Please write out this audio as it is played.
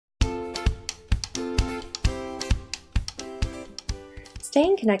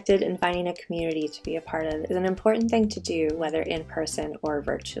Staying connected and finding a community to be a part of is an important thing to do, whether in person or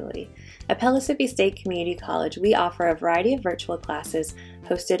virtually. At Pellissippi State Community College, we offer a variety of virtual classes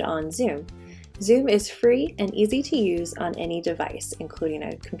hosted on Zoom. Zoom is free and easy to use on any device, including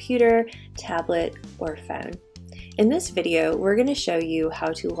a computer, tablet, or phone. In this video, we're going to show you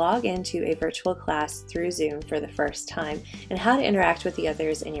how to log into a virtual class through Zoom for the first time and how to interact with the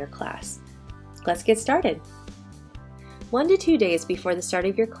others in your class. Let's get started. 1 to 2 days before the start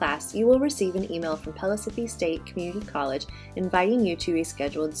of your class, you will receive an email from Pellissippi State Community College inviting you to a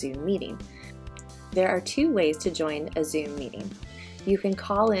scheduled Zoom meeting. There are 2 ways to join a Zoom meeting. You can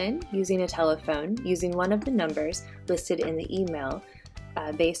call in using a telephone using one of the numbers listed in the email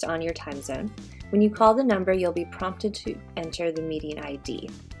based on your time zone. When you call the number, you'll be prompted to enter the meeting ID.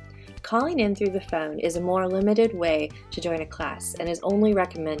 Calling in through the phone is a more limited way to join a class and is only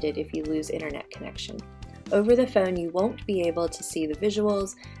recommended if you lose internet connection. Over the phone, you won't be able to see the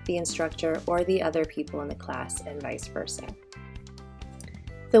visuals, the instructor, or the other people in the class, and vice versa.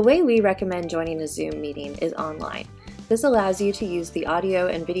 The way we recommend joining a Zoom meeting is online. This allows you to use the audio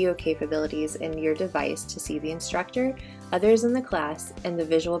and video capabilities in your device to see the instructor, others in the class, and the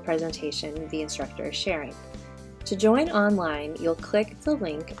visual presentation the instructor is sharing. To join online, you'll click the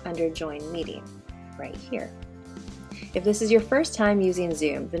link under Join Meeting, right here. If this is your first time using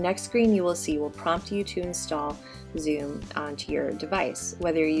Zoom, the next screen you will see will prompt you to install Zoom onto your device,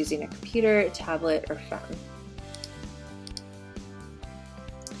 whether you're using a computer, tablet, or phone.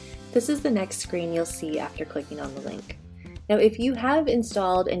 This is the next screen you'll see after clicking on the link. Now, if you have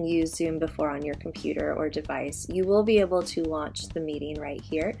installed and used Zoom before on your computer or device, you will be able to launch the meeting right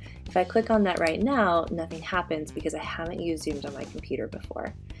here. If I click on that right now, nothing happens because I haven't used Zoom on my computer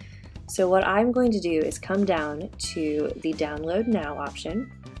before. So what I'm going to do is come down to the Download Now option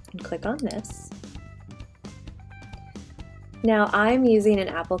and click on this. Now I'm using an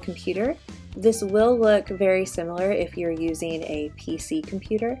Apple computer. This will look very similar if you're using a PC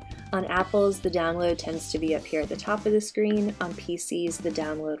computer. On Apples, the download tends to be up here at the top of the screen. On PCs, the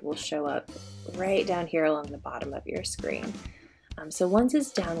download will show up right down here along the bottom of your screen. So once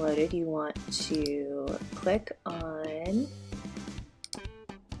it's downloaded, you want to click on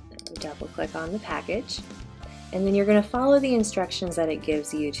double click on the package, and then you're going to follow the instructions that it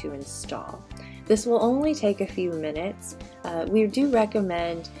gives you to install. This will only take a few minutes. We do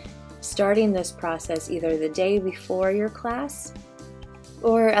recommend starting this process either the day before your class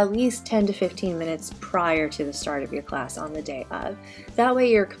or at least 10 to 15 minutes prior to the start of your class on the day of. That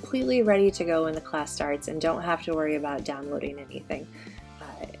way you're completely ready to go when the class starts and don't have to worry about downloading anything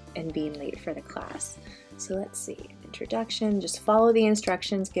and being late for the class. So let's see, introduction, just follow the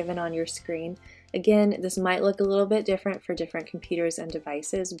instructions given on your screen. Again, this might look a little bit different for different computers and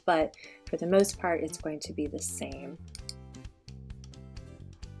devices, but for the most part, it's going to be the same.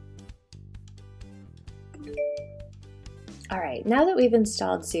 All right, now that we've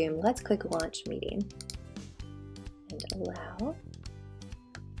installed Zoom, let's click Launch Meeting and allow.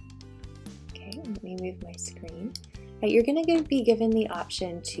 Okay, let me move my screen. You're going to be given the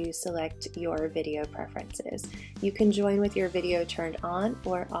option to select your video preferences. You can join with your video turned on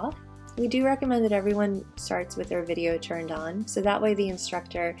or off. We do recommend that everyone starts with their video turned on, so that way the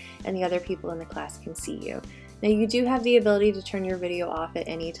instructor and the other people in the class can see you. Now you do have the ability to turn your video off at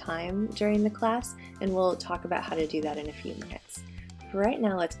any time during the class, and we'll talk about how to do that in a few minutes. For right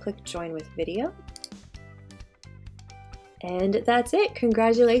now, let's click Join with Video. And that's it.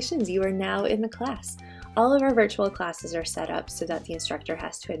 Congratulations, you are now in the class. All of our virtual classes are set up so that the instructor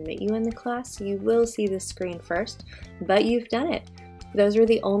has to admit you in the class. You will see the screen first, but you've done it. Those are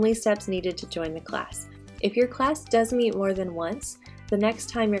the only steps needed to join the class. If your class does meet more than once, the next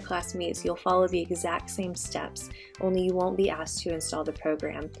time your class meets, you'll follow the exact same steps, only you won't be asked to install the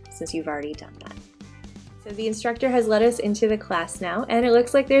program since you've already done that. So the instructor has let us into the class now, and it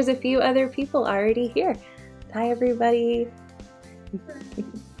looks like there's a few other people already here. Hi, everybody.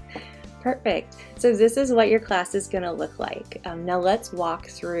 Perfect. So this is what your class is going to look like. Now let's walk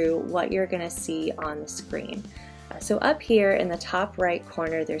through what you're going to see on the screen. So up here in the top right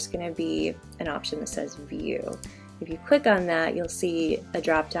corner, there's going to be an option that says View. If you click on that, you'll see a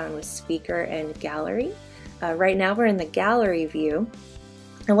drop down with Speaker and Gallery. Right now we're in the Gallery view.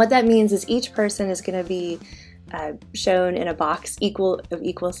 And what that means is each person is going to be shown in a box of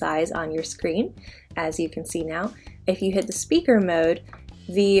equal size on your screen, as you can see now. If you hit the speaker mode,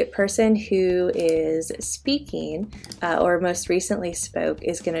 the person who is speaking or most recently spoke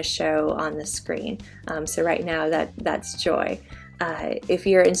is going to show on the screen. So right now that's Joy. If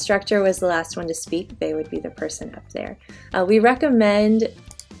your instructor was the last one to speak, they would be the person up there. We recommend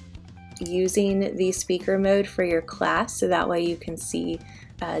using the speaker mode for your class, so that way you can see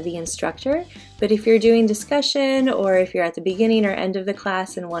the instructor. But if you're doing discussion, or if you're at the beginning or end of the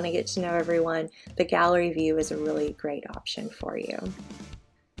class and want to get to know everyone, the gallery view is a really great option for you.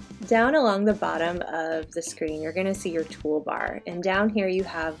 Down along the bottom of the screen, you're going to see your toolbar, and down here you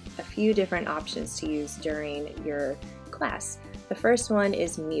have a few different options to use during your class. The first one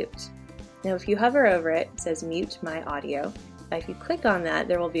is mute. Now if you hover over it, it says mute my audio. If you click on that,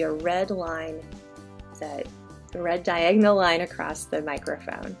 there will be a red line, a red diagonal line across the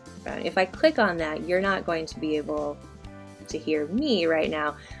microphone. If I click on that, you're not going to be able to hear me right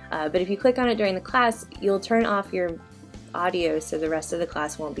now, but if you click on it during the class, you'll turn off your audio so the rest of the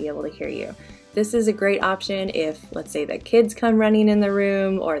class won't be able to hear you. This is a great option if, let's say, the kids come running in the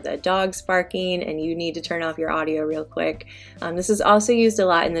room or the dog's barking and you need to turn off your audio real quick. This is also used a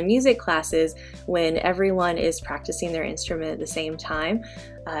lot in the music classes when everyone is practicing their instrument at the same time.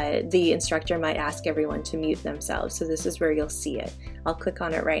 The instructor might ask everyone to mute themselves, so this is where you'll see it. I'll click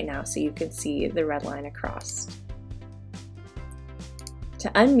on it right now so you can see the red line across. To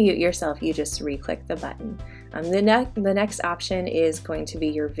unmute yourself, you just re-click the button. The next option is going to be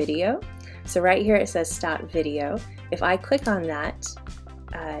your video. So right here it says stop video. If I click on that,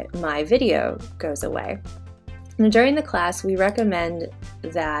 my video goes away. Now, during the class, we recommend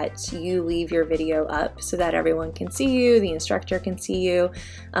that you leave your video up so that everyone can see you, the instructor can see you,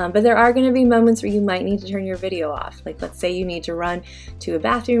 but there are going to be moments where you might need to turn your video off. Like, let's say you need to run to a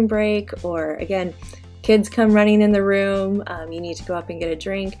bathroom break, or again, kids come running in the room, you need to go up and get a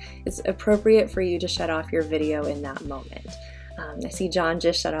drink. It's appropriate for you to shut off your video in that moment. I see John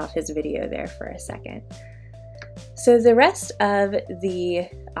just shut off his video there for a second. So the rest of the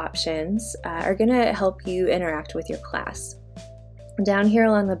options are going to help you interact with your class. Down here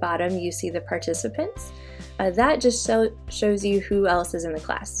along the bottom, you see the participants. That just shows you who else is in the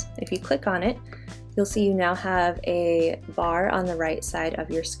class. If you click on it, you'll see you now have a bar on the right side of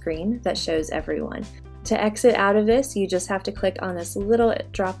your screen that shows everyone. To exit out of this, you just have to click on this little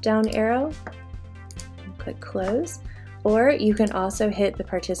drop-down arrow and click close, or you can also hit the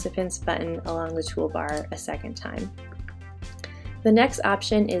participants button along the toolbar a second time. The next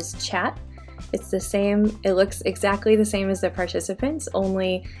option is chat. It's the same, it looks exactly the same as the participants,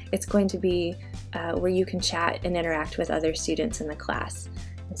 only it's going to be where you can chat and interact with other students in the class.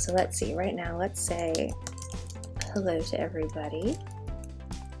 And so let's see, right now let's say hello to everybody.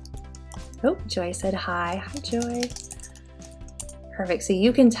 Oh, Joy said hi. Hi, Joy. Perfect. So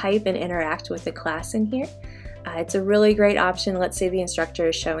you can type and interact with the class in here. It's a really great option. Let's say the instructor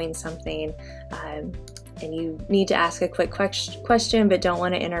is showing something and you need to ask a quick question but don't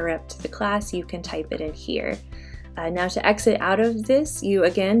want to interrupt the class. You can type it in here. Now to exit out of this, you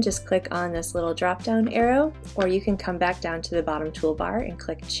again just click on this little drop down arrow, or you can come back down to the bottom toolbar and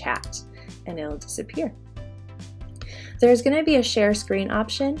click chat and it'll disappear. There's going to be a share screen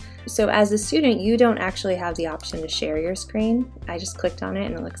option. So as a student, you don't actually have the option to share your screen. I just clicked on it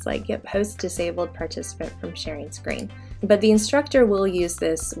and it looks like, yep, host disabled participant from sharing screen. But the instructor will use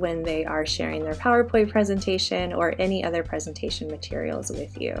this when they are sharing their PowerPoint presentation or any other presentation materials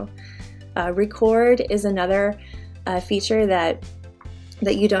with you. Record is another feature that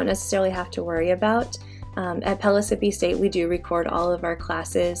you don't necessarily have to worry about. At Pellissippi State, we do record all of our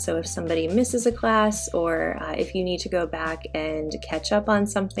classes, so if somebody misses a class or if you need to go back and catch up on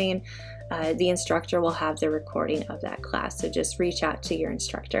something, the instructor will have the recording of that class, so just reach out to your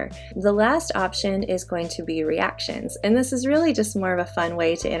instructor. The last option is going to be reactions, and this is really just more of a fun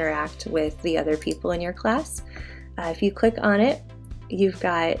way to interact with the other people in your class. If you click on it, you've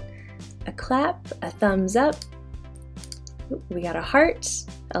got a clap, a thumbs up, we got a heart,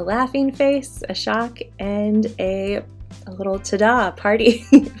 a laughing face, a shock, and a little ta-da party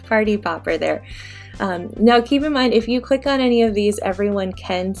popper there. Now keep in mind, if you click on any of these, everyone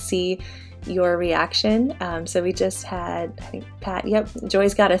can see your reaction. So we just had, I think Pat, yep,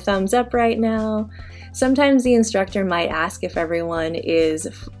 Joy's got a thumbs up right now. Sometimes the instructor might ask if everyone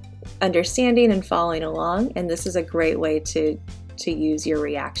is understanding and following along, and this is a great way to use your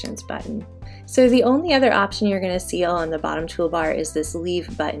reactions button. So the only other option you're going to see on the bottom toolbar is this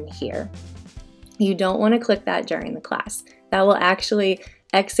leave button here. You don't want to click that during the class. That will actually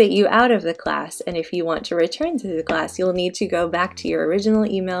exit you out of the class, and if you want to return to the class, you'll need to go back to your original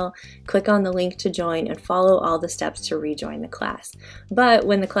email, click on the link to join, and follow all the steps to rejoin the class. But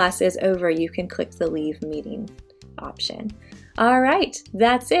when the class is over, you can click the leave meeting option. All right,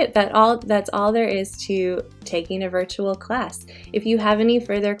 that's it. That's all there is to taking a virtual class. If you have any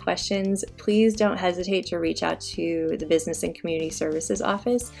further questions, please don't hesitate to reach out to the Business and Community Services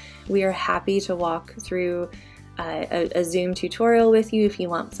office. We are happy to walk through a Zoom tutorial with you if you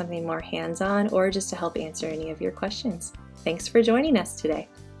want something more hands-on, or just to help answer any of your questions. Thanks for joining us today.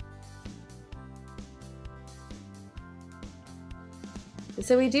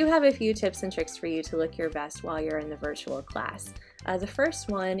 So we do have a few tips and tricks for you to look your best while you're in the virtual class. The first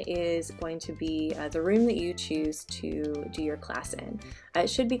one is going to be the room that you choose to do your class in. It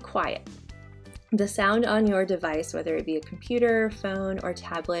should be quiet. The sound on your device, whether it be a computer, phone, or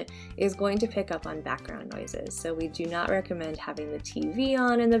tablet, is going to pick up on background noises. So we do not recommend having the TV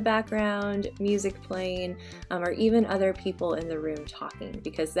on in the background, music playing, or even other people in the room talking,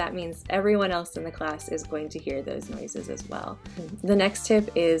 because that means everyone else in the class is going to hear those noises as well. The next tip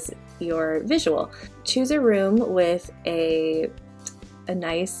is your visual. Choose a room with a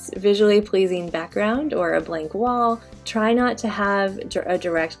nice visually pleasing background or a blank wall. Try not to have a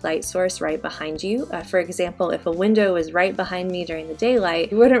direct light source right behind you. For example, if a window was right behind me during the daylight,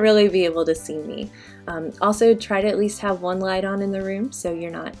 you wouldn't really be able to see me. Also, try to at least have one light on in the room so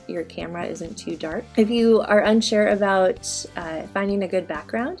your camera isn't too dark. If you are unsure about finding a good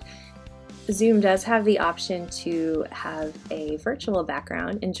background, Zoom does have the option to have a virtual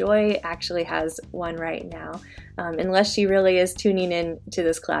background, and Joy actually has one right now, unless she really is tuning in to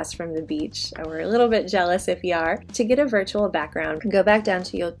this class from the beach. We're a little bit jealous if you are. To get a virtual background, go back down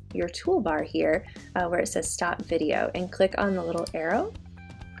to your toolbar here where it says Stop Video, and click on the little arrow.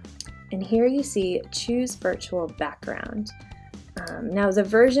 And here you see Choose Virtual Background. Now the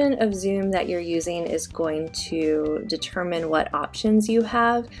version of Zoom that you're using is going to determine what options you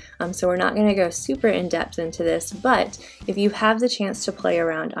have, so we're not going to go super in depth into this, but if you have the chance to play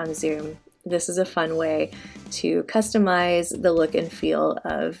around on Zoom, this is a fun way to customize the look and feel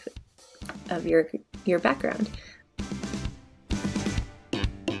of your background.